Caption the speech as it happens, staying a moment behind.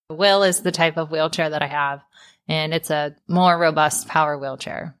Will is the type of wheelchair that I have, and it's a more robust power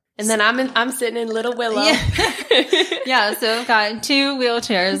wheelchair. And then I'm sitting in Little Willow. Yeah, so I've got two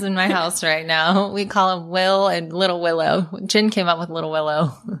wheelchairs in my house right now. We call them Will and Little Willow. Gin came up with Little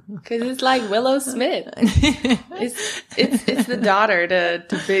Willow. Because it's like Willow Smith. It's the daughter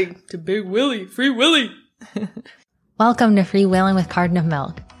to Big Willie, Free Willie. Welcome to Freewheeling with Carden of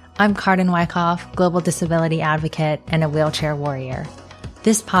Milk. I'm Carden Wyckoff, global disability advocate and a wheelchair warrior.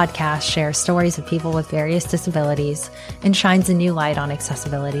 This podcast shares stories of people with various disabilities and shines a new light on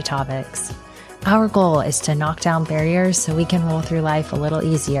accessibility topics. Our goal is to knock down barriers so we can roll through life a little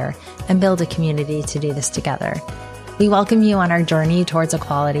easier and build a community to do this together. We welcome you on our journey towards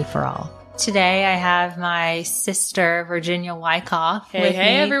equality for all. Today I have my sister, Virginia Wyckoff, with me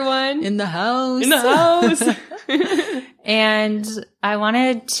everyone. in the house. And I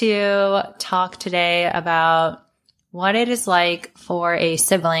wanted to talk today about what it is like for a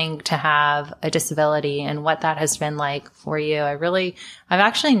sibling to have a disability and what that has been like for you. I've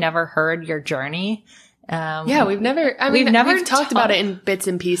actually never heard your journey. We've talked about it in bits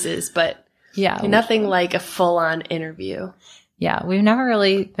and pieces, but nothing like a full-on interview. Yeah, we've never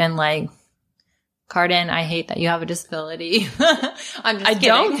really been like, Carden, I hate that you have a disability. I'm just kidding. I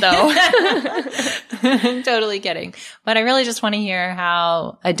don't, though. I'm totally kidding. But I really just want to hear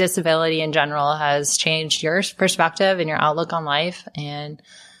how a disability in general has changed your perspective and your outlook on life and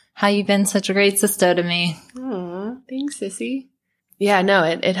how you've been such a great sister to me. Aw, thanks, sissy. Yeah, no,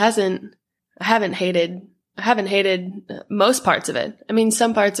 it hasn't. I haven't hated most parts of it. I mean,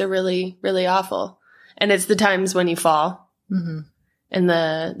 some parts are really, really awful. And it's the times when you fall. Mm-hmm. And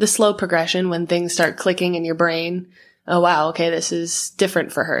the slow progression when things start clicking in your brain. Oh, wow. Okay. This is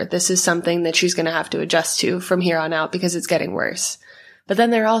different for her. This is something that she's going to have to adjust to from here on out because it's getting worse. But then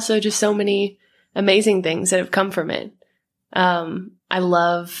there are also just so many amazing things that have come from it. I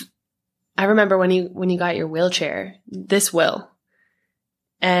remember when you got your wheelchair, this Will,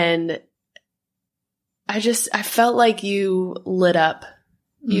 and I felt like you lit up.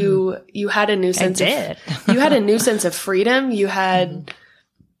 You had a new sense you had a new sense of freedom. You had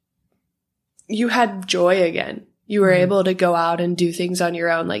joy again. You were able to go out and do things on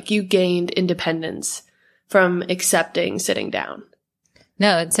your own. Like you gained independence from accepting sitting down.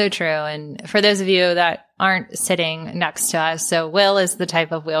 No, it's so true. And for those of you that aren't sitting next to us, so Will is the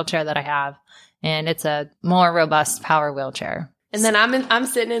type of wheelchair that I have, and it's a more robust power wheelchair. And then I'm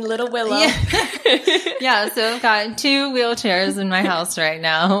sitting in Little Willow. Yeah, so I've got two wheelchairs in my house right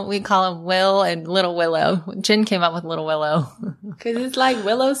now. We call them Will and Little Willow. Gin came up with Little Willow. Because it's like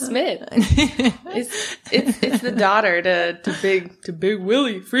Willow Smith. It's the daughter to Big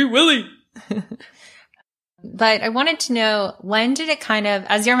Willie, Free Willie. But I wanted to know, when did it kind of,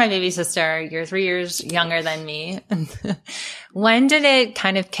 as you're my baby sister, you're 3 years younger than me. When did it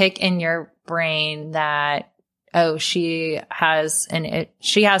kind of kick in your brain that, oh, she has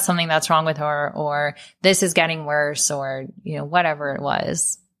something that's wrong with her, or this is getting worse, or, whatever it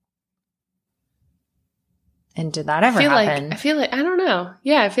was. And did that ever happen? I feel like, I don't know.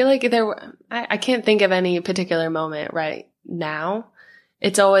 Yeah, I feel like I can't think of any particular moment right now.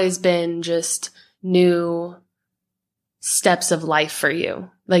 It's always been just new steps of life for you.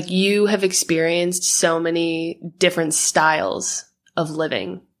 Like you have experienced so many different styles of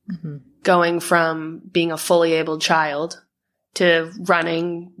living. Mm-hmm. Going from being a fully able child to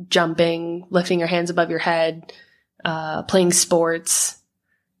running, jumping, lifting your hands above your head, playing sports,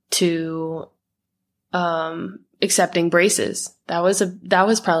 to accepting braces. That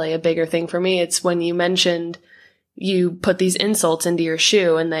was probably a bigger thing for me. It's when you mentioned you put these insoles into your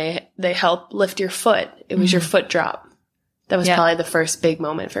shoe and they help lift your foot. It was your foot drop. That was probably the first big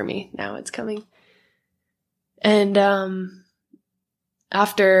moment for me. Now it's coming. And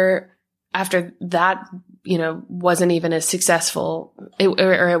after that, wasn't even as successful.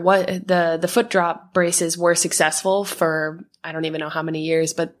 The foot drop braces were successful for, I don't even know how many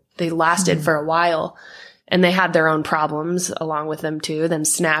years, but they lasted for a while, and they had their own problems along with them too, them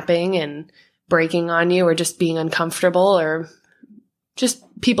snapping and breaking on you, or just being uncomfortable, or just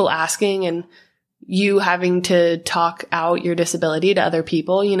people asking and you having to talk out your disability to other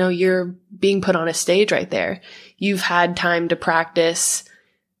people. You're being put on a stage right there. You've had time to practice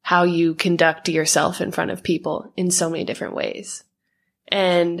how you conduct yourself in front of people in so many different ways.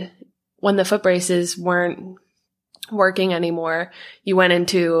 And when the foot braces weren't working anymore, you went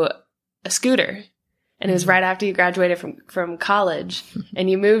into a scooter. And it was right after you graduated from college, and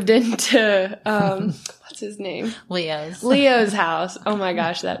you moved into, what's his name? Leo's house. Oh my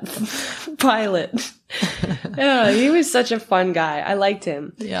gosh, that pilot. Oh, he was such a fun guy. I liked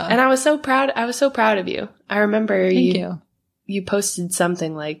him. Yeah. And I was so proud of you. I remember you posted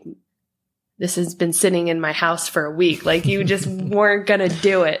something like, this has been sitting in my house for a week. Like you just weren't going to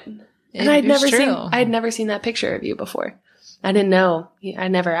do it. And I'd never seen that picture of you before. I didn't know. I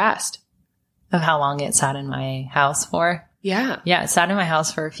never asked. Of how long it sat in my house for? Yeah. Yeah, it sat in my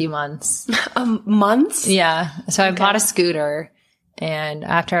house for a few months. Months? Yeah. So I bought a scooter, and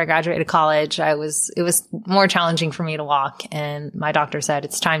after I graduated college, it was more challenging for me to walk, and my doctor said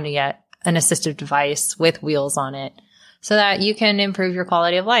it's time to get an assistive device with wheels on it so that you can improve your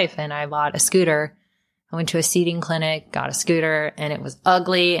quality of life. And I bought a scooter. I went to a seating clinic, got a scooter, and it was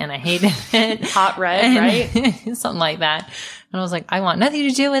ugly, and I hated it. Hot red, right? Something like that. And I was like, I want nothing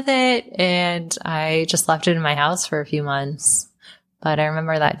to do with it. And I just left it in my house for a few months. But I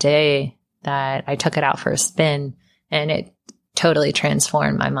remember that day that I took it out for a spin, and it totally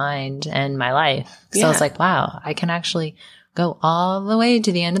transformed my mind and my life. So I was like, wow, I can actually go all the way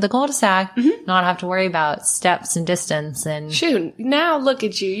to the end of the cul-de-sac, not have to worry about steps and distance. And shoot, now look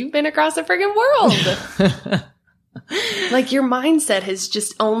at you. You've been across the friggin' world. Like your mindset has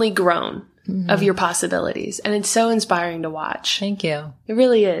just only grown of your possibilities. And it's so inspiring to watch. Thank you. It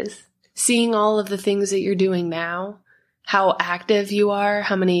really is. Seeing all of the things that you're doing now, how active you are,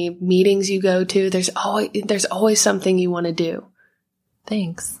 how many meetings you go to. There's always something you want to do.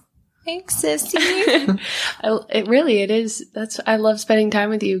 Thanks. Thanks, sissy. It is. I love spending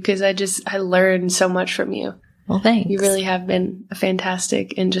time with you because I learn so much from you. Well, thanks. You really have been a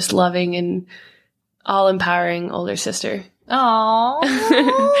fantastic and just loving and all empowering older sister.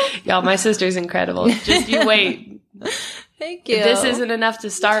 Aww. Y'all, my sister's incredible. Just you wait. Thank you. If this isn't enough to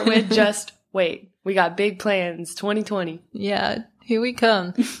start with, just wait. We got big plans, 2020. Yeah, here we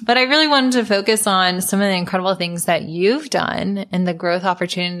come. But I really wanted to focus on some of the incredible things that you've done and the growth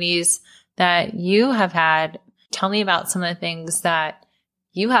opportunities that you have had. Tell me about some of the things that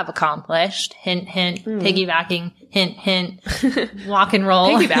you have accomplished. Hint, hint, piggybacking, hint, hint, walk and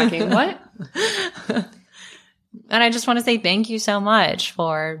roll. Piggybacking, what? And I just want to say thank you so much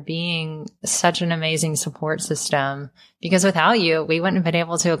for being such an amazing support system, because without you, we wouldn't have been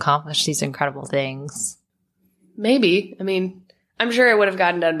able to accomplish these incredible things. Maybe. I mean, I'm sure it would have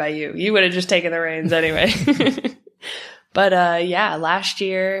gotten done by you. You would have just taken the reins anyway. But last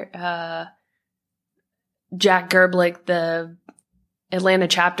year, Jack Gerblick, the Atlanta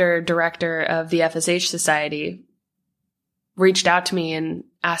chapter director of the FSH Society, reached out to me and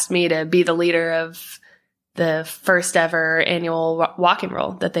asked me to be the leader of the first ever annual walk and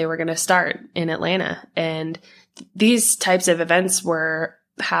roll that they were going to start in Atlanta. And these types of events were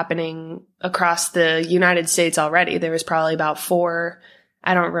happening across the United States already. There was probably about 4.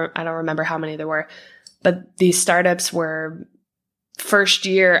 I don't remember how many there were, but these startups were first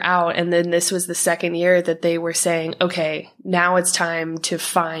year out. And then this was the second year that they were saying, okay, now it's time to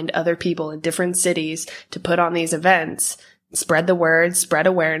find other people in different cities to put on these events, spread the word, spread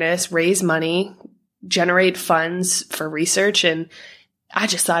awareness, raise money, generate funds for research. And I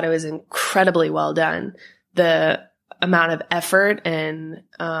just thought it was incredibly well done. The amount of effort and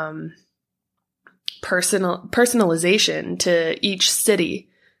personalization to each city,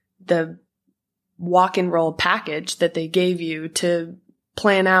 the walk and roll package that they gave you to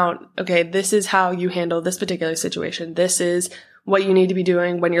plan out, okay, this is how you handle this particular situation. This is what you need to be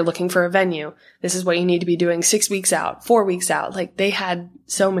doing when you're looking for a venue. This is what you need to be doing 6 weeks out, 4 weeks out. Like they had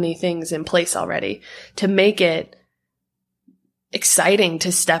so many things in place already to make it exciting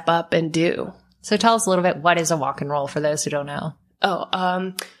to step up and do. So tell us a little bit, what is a walk and roll for those who don't know?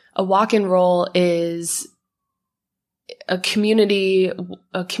 A walk and roll is a community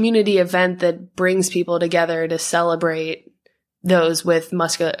event that brings people together to celebrate those with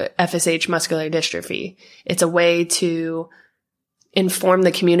FSH muscular dystrophy. It's a way to inform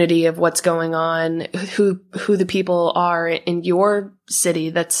the community of what's going on, who the people are in your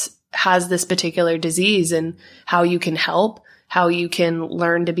city has this particular disease, and how you can help, how you can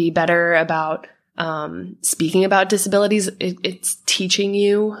learn to be better about speaking about disabilities. It's teaching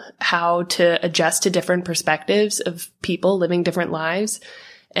you how to adjust to different perspectives of people living different lives.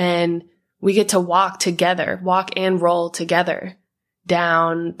 And we get to walk and roll together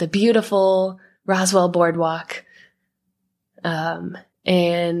down the beautiful Roswell Boardwalk,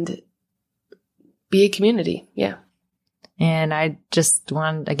 and be a community. Yeah. And I just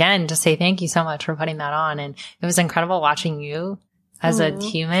want, again, to say thank you so much for putting that on. And it was incredible watching you as a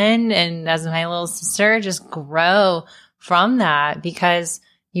human and as my little sister just grow from that, because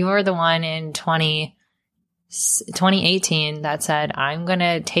you were the one in 2018 that said, I'm going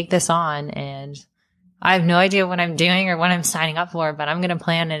to take this on, and I have no idea what I'm doing or what I'm signing up for, but I'm going to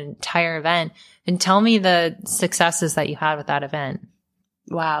plan an entire event. And tell me the successes that you had with that event.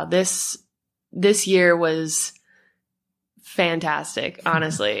 Wow. This year was fantastic,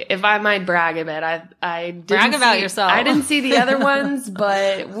 honestly. If I might brag a bit, I didn't brag about yourself. I didn't see the other ones,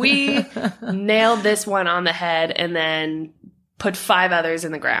 but we nailed this one on the head and then put 5 others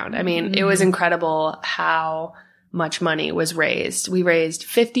in the ground. I mean, it was incredible how much money was raised. We raised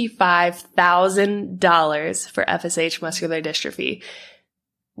 $55,000 for FSH muscular dystrophy.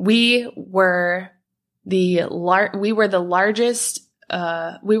 We were the largest,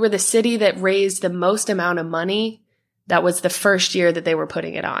 we were the city that raised the most amount of money. That was the first year that they were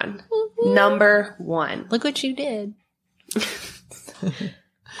putting it on. Number 1. Look what you did.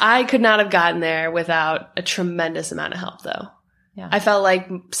 I could not have gotten there without a tremendous amount of help, though. Yeah. I felt like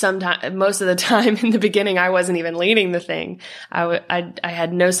most of the time in the beginning, I wasn't even leading the thing. I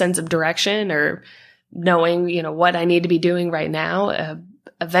had no sense of direction or knowing, what I need to be doing right now.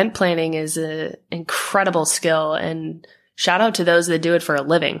 Event planning is an incredible skill, and shout out to those that do it for a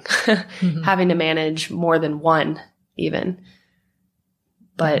living, having to manage more than one even.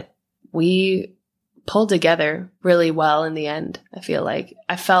 But we pulled together really well in the end. I feel like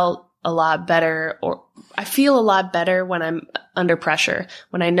I felt a lot better, or I feel a lot better when I'm under pressure,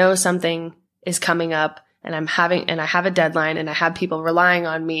 when I know something is coming up and I have a deadline and I have people relying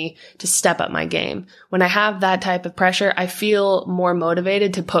on me to step up my game. When I have that type of pressure, I feel more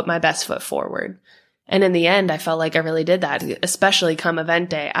motivated to put my best foot forward. And in the end, I felt like I really did that, especially come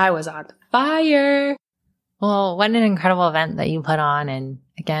event day. I was on fire. Well, what an incredible event that you put on. And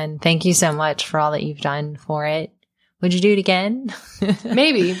again, thank you so much for all that you've done for it. Would you do it again?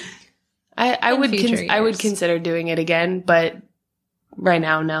 Maybe. I would consider doing it again, but right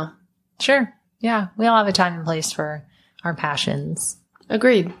now, no. Sure. Yeah. We all have a time and place for our passions.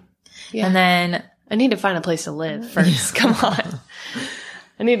 Agreed. Yeah. And then I need to find a place to live first. Come on.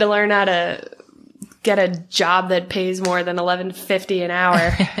 I need to learn how to get a job that pays more than $11.50 an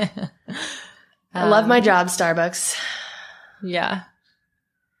hour. I love my job, Starbucks. Yeah.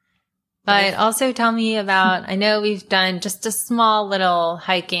 But also tell me about, I know we've done just a small little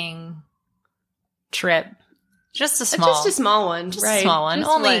hiking trip. Just a small one. Just right. A small one. Just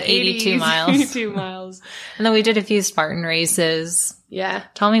only 82 miles. 82 miles. And then we did a few Spartan races. Yeah.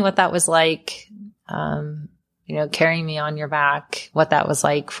 Tell me what that was like, carrying me on your back, what that was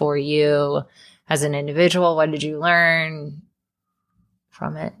like for you as an individual. What did you learn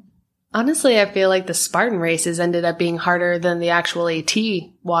from it? Honestly, I feel like the Spartan races ended up being harder than the actual AT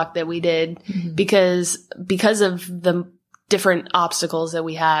walk that we did because of the different obstacles that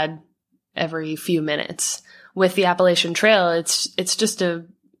we had every few minutes. With the Appalachian Trail, it's just a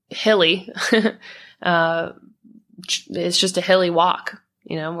hilly, it's just a hilly walk.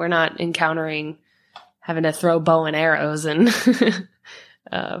 We're not encountering having to throw bow and arrows and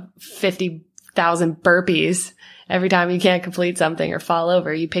 50,000 burpees. Every time you can't complete something or fall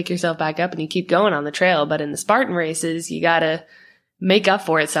over, you pick yourself back up and you keep going on the trail. But in the Spartan races, you got to make up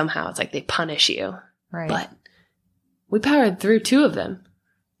for it somehow. It's like they punish you. Right. But we powered through 2 of them.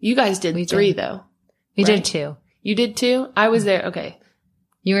 You guys did 3, though. We did 2. You did 2? I was there. Okay.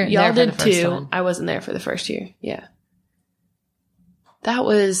 Y'all did for the first 2. one. I wasn't there for the first year. Yeah. That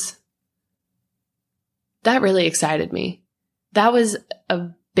really excited me. That was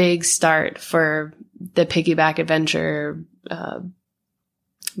a big start for the Piggyback adventure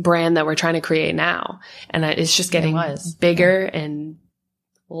brand that we're trying to create now. And it's just getting bigger and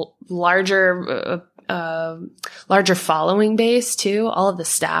larger following base too. All of the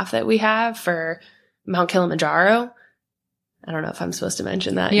staff that we have for Mount Kilimanjaro. I don't know if I'm supposed to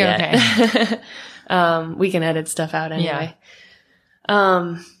mention that yet. Okay. We can edit stuff out anyway.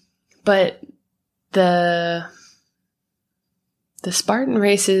 Yeah. But the Spartan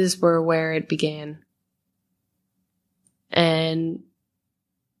races were where it began. And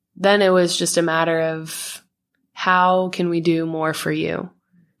then it was just a matter of how can we do more for you?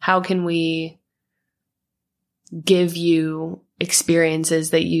 How can we give you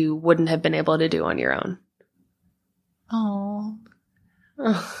experiences that you wouldn't have been able to do on your own? Oh,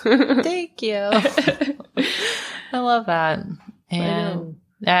 thank you. I love that. And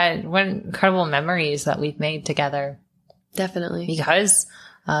what incredible memories that we've made together. Definitely. Because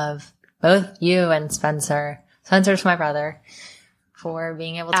of both you and Spencer. Spencer's my brother. For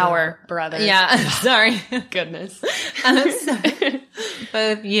being able to... Our brother. Yeah. Sorry. Goodness.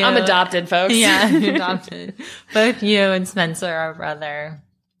 Both you... I'm adopted, folks. Yeah, adopted. Both you and Spencer, our brother.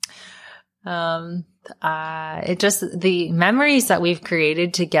 The memories that we've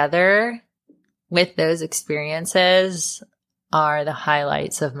created together with those experiences are the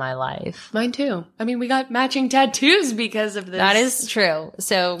highlights of my life. Mine too. I mean, we got matching tattoos because of this. That is true.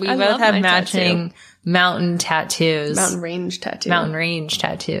 So we both have matching mountain tattoos. Mountain range tattoos. Mountain range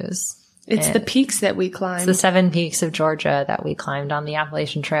tattoos. It's the peaks that we climbed. It's the 7 peaks of Georgia that we climbed on the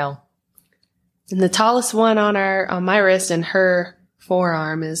Appalachian Trail. And the tallest one on my wrist and her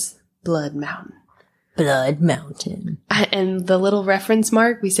forearm is Blood Mountain. Blood Mountain. And the little reference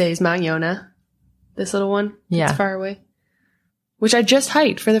mark we say is Mount Yonah. This little one. Yeah. It's far away. Which I just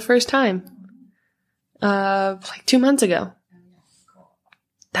hiked for the first time. Like 2 months ago.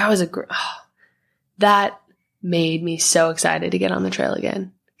 That was that made me so excited to get on the trail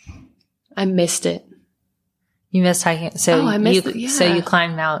again. I missed it. You missed hiking. So I missed it. Yeah. So you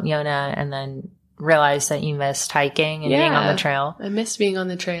climbed Mount Yonah and then realized that you missed hiking and being on the trail. I missed being on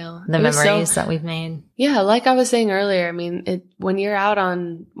the trail. The memories that we've made. Yeah, like I was saying earlier, I mean, when you're out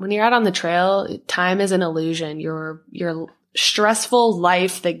on the trail, time is an illusion. Your stressful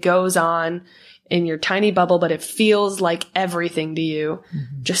life that goes on in your tiny bubble, but it feels like everything to you,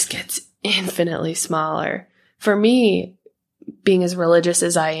 just gets infinitely smaller. For me, being as religious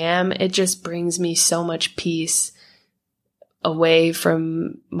as I am, it just brings me so much peace away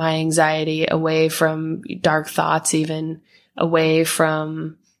from my anxiety, away from dark thoughts, even away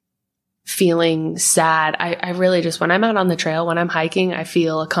from feeling sad. I really just, when I'm out on the trail, when I'm hiking, I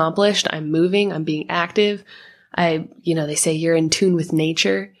feel accomplished. I'm moving. I'm being active. They say you're in tune with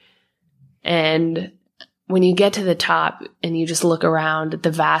nature. And when you get to the top and you just look around at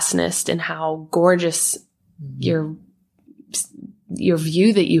the vastness and how gorgeous your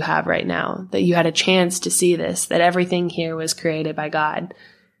view that you have right now, that you had a chance to see this, that everything here was created by God,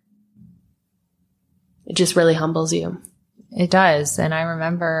 it just really humbles you. It does. And I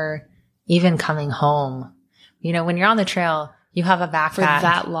remember even coming home, when you're on the trail, you have a backpack. For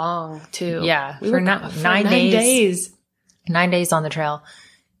that long, too. Yeah. For 9 days. 9 days on the trail.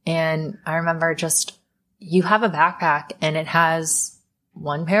 And I remember you have a backpack and it has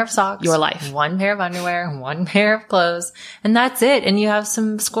one pair of socks. Your life. One pair of underwear, one pair of clothes. And that's it. And you have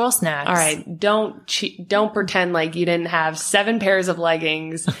some squirrel snacks. All right. Don't pretend like you didn't have 7 pairs of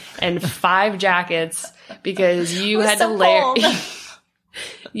leggings and 5 jackets because you had to layer.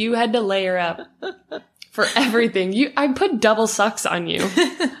 You had to layer up for everything. I put double socks on you.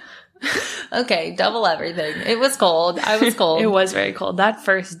 Okay, double everything. It was cold. I was cold. It was very cold. That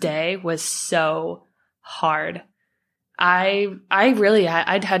first day was so hard. I'd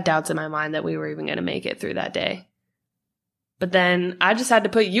had doubts in my mind that we were even going to make it through that day. But then I just had to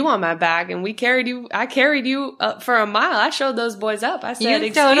put you on my back and I carried you up for a mile. I showed those boys up. I said,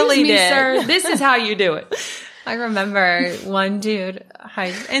 "Excuse me, sir, this is how you do it." I remember one dude,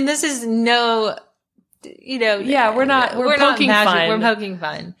 and this is no... we're poking fun. We're poking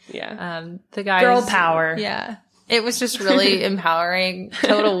fun. Yeah. The guy, girl power. Yeah. It was just really empowering,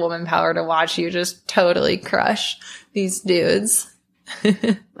 total woman power to watch you just totally crush these dudes.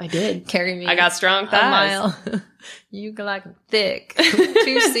 I did. Carry me. I got strong thighs. A mile. You got thick.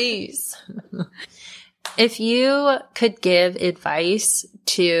 2 C's. If you could give advice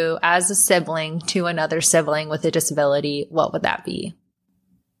as a sibling to another sibling with a disability, what would that be?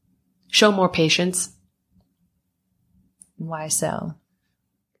 Show more patience. Why so?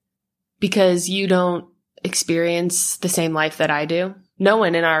 Because you don't experience the same life that I do. No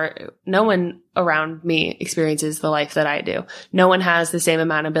one around me experiences the life that I do. No one has the same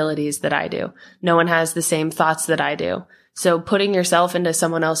amount of abilities that I do. No one has the same thoughts that I do. So putting yourself into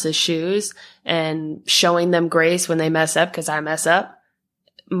someone else's shoes and showing them grace when they mess up, because I mess up.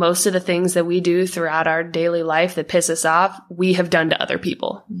 Most of the things that we do throughout our daily life that piss us off, we have done to other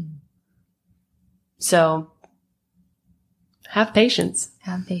people. So have patience.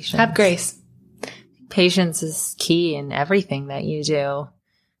 Have patience. Have grace. Patience is key in everything that you do,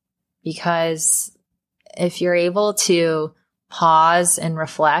 because if you're able to pause and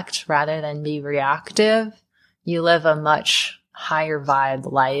reflect rather than be reactive, you live a much higher vibe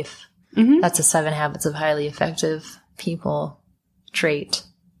life. That's a 7 Habits of Highly Effective People trait.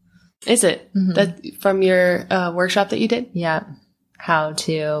 Is it? That from your workshop that you did? Yeah. How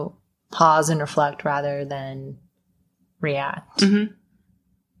to pause and reflect rather than react.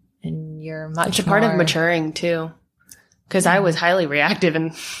 And you're much It's a part of maturing too. Because I was highly reactive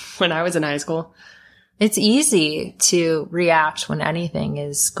when I was in high school. It's easy to react when anything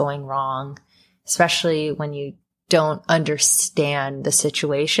is going wrong, especially when you don't understand the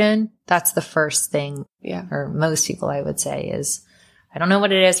situation. That's the first thing. Yeah. Or most people, I would say, is I don't know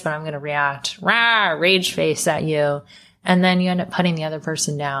what it is, but I'm going to react, rage face at you. And then you end up putting the other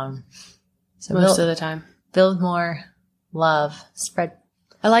person down. So most of the time. Build more love, spread.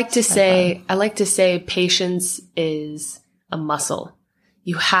 I like to say patience is a muscle.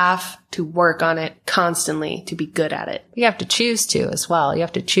 You have to work on it constantly to be good at it. You have to choose to as well. You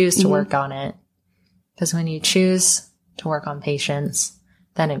have to choose to work on it. Because when you choose to work on patience,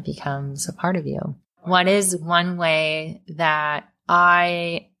 then it becomes a part of you. What is one way that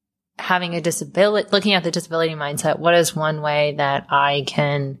having a disability, looking at the disability mindset, what is one way that I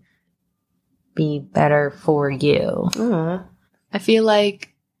can be better for you? I feel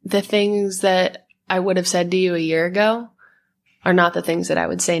like the things that I would have said to you a year ago are not the things that I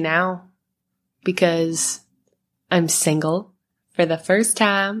would say now, because I'm single for the first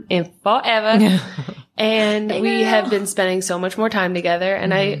time in forever. And we have been spending so much more time together.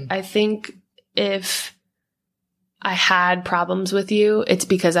 And I think if I had problems with you, it's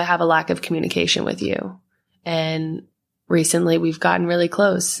because I have a lack of communication with you. And recently we've gotten really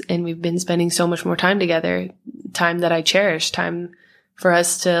close and we've been spending so much more time together, time that I cherish, time for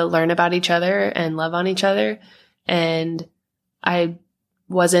us to learn about each other and love on each other. And I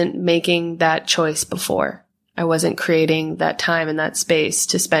wasn't making that choice before. I wasn't creating that time and that space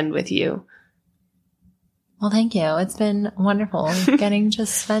to spend with you. Well, thank you. It's been wonderful getting to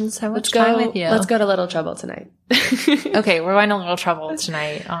spend so much time with you. Let's go to Little Trouble tonight. Okay, we're going to Little Trouble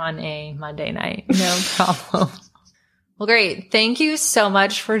tonight on a Monday night. No problem. Well, great. Thank you so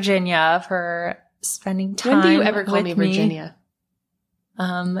much, Virginia, for spending time with me. When do you ever call me Virginia?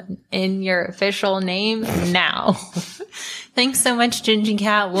 In your official name now. Thanks so much,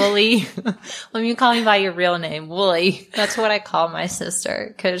 GingyCat, Wooly. Let me call you by your real name, Wooly. That's what I call my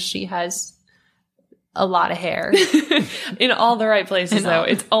sister because she has a lot of hair. In all the right places, though.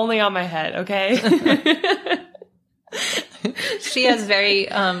 It's only on my head, okay? She has very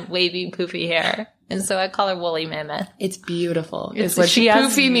wavy, poofy hair. And so I call her Woolly Mammoth. It's beautiful. It's what she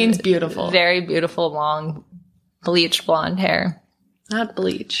has. Poofy means beautiful. Very beautiful, long, bleached blonde hair. Not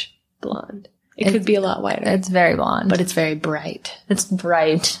bleach, blonde. It could be a lot whiter. It's very blonde. But it's very bright. It's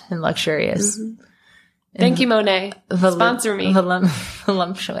bright and luxurious. Mm-hmm. Thank you, Monet. Sponsor me.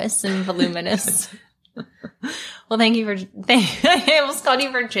 Voluptuous and voluminous. Well, thank you I almost called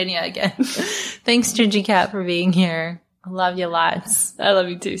you Virginia again. Thanks, GingyCat, for being here. I love you lots. I love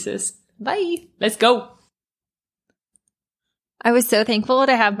you too, sis. Bye. Let's go. I was so thankful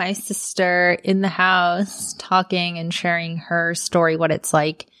to have my sister in the house talking and sharing her story, what it's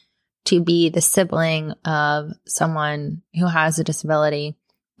like to be the sibling of someone who has a disability.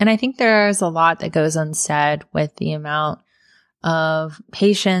 And I think there's a lot that goes unsaid with the amount of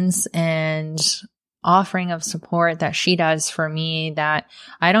patience and offering of support that she does for me that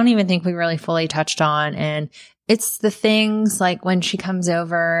I don't even think we really fully touched on. And it's the things like when she comes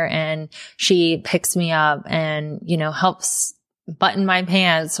over and she picks me up and, helps button my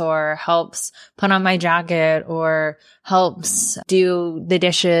pants or helps put on my jacket or helps do the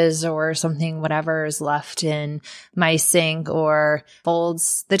dishes or something, whatever is left in my sink, or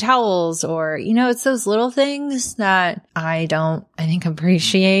folds the towels, or, it's those little things that I think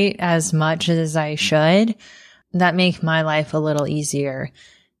appreciate as much as I should that make my life a little easier.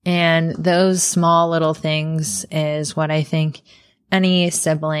 And those small little things is what I think any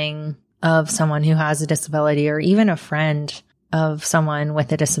sibling of someone who has a disability, or even a friend of someone with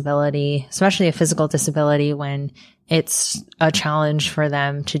a disability, especially a physical disability, when it's a challenge for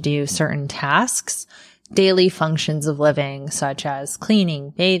them to do certain tasks, daily functions of living, such as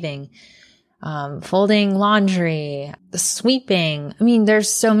cleaning, bathing, folding laundry, sweeping. I mean,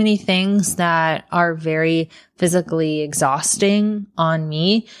 there's so many things that are very physically exhausting on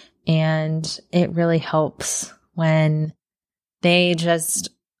me, and it really helps when they just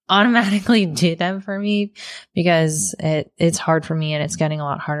automatically do them for me, because it's hard for me and it's getting a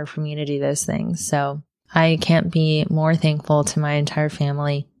lot harder for me to do those things. So I can't be more thankful to my entire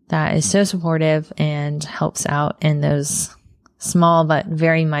family that is so supportive and helps out in those small but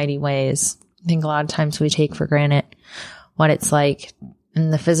very mighty ways. I think a lot of times we take for granted what it's like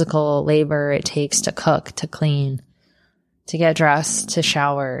and the physical labor it takes to cook, to clean, to get dressed, to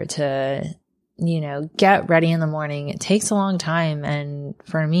shower, to get ready in the morning. It takes a long time. And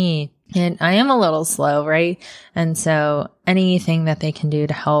for me, and I am a little slow, right? And so anything that they can do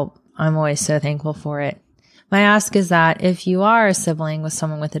to help, I'm always so thankful for it. My ask is that if you are a sibling with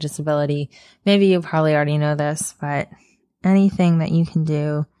someone with a disability, maybe you probably already know this, but anything that you can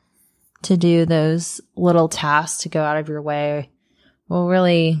do to do those little tasks to go out of your way will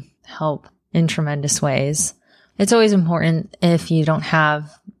really help in tremendous ways. It's always important, if you don't have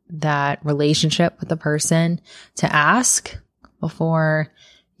that relationship with the person, to ask before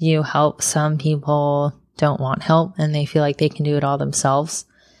you help. Some people don't want help and they feel like they can do it all themselves.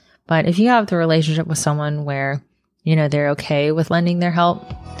 But if you have the relationship with someone where, they're okay with lending their help,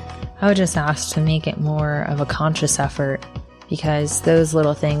 I would just ask to make it more of a conscious effort, because those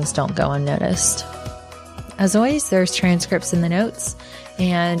little things don't go unnoticed. As always, there's transcripts in the notes.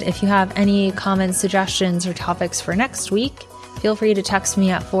 And if you have any comments, suggestions, or topics for next week, feel free to text me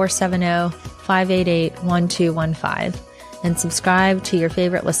at 470-588-1215 and subscribe to your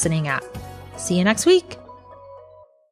favorite listening app. See you next week.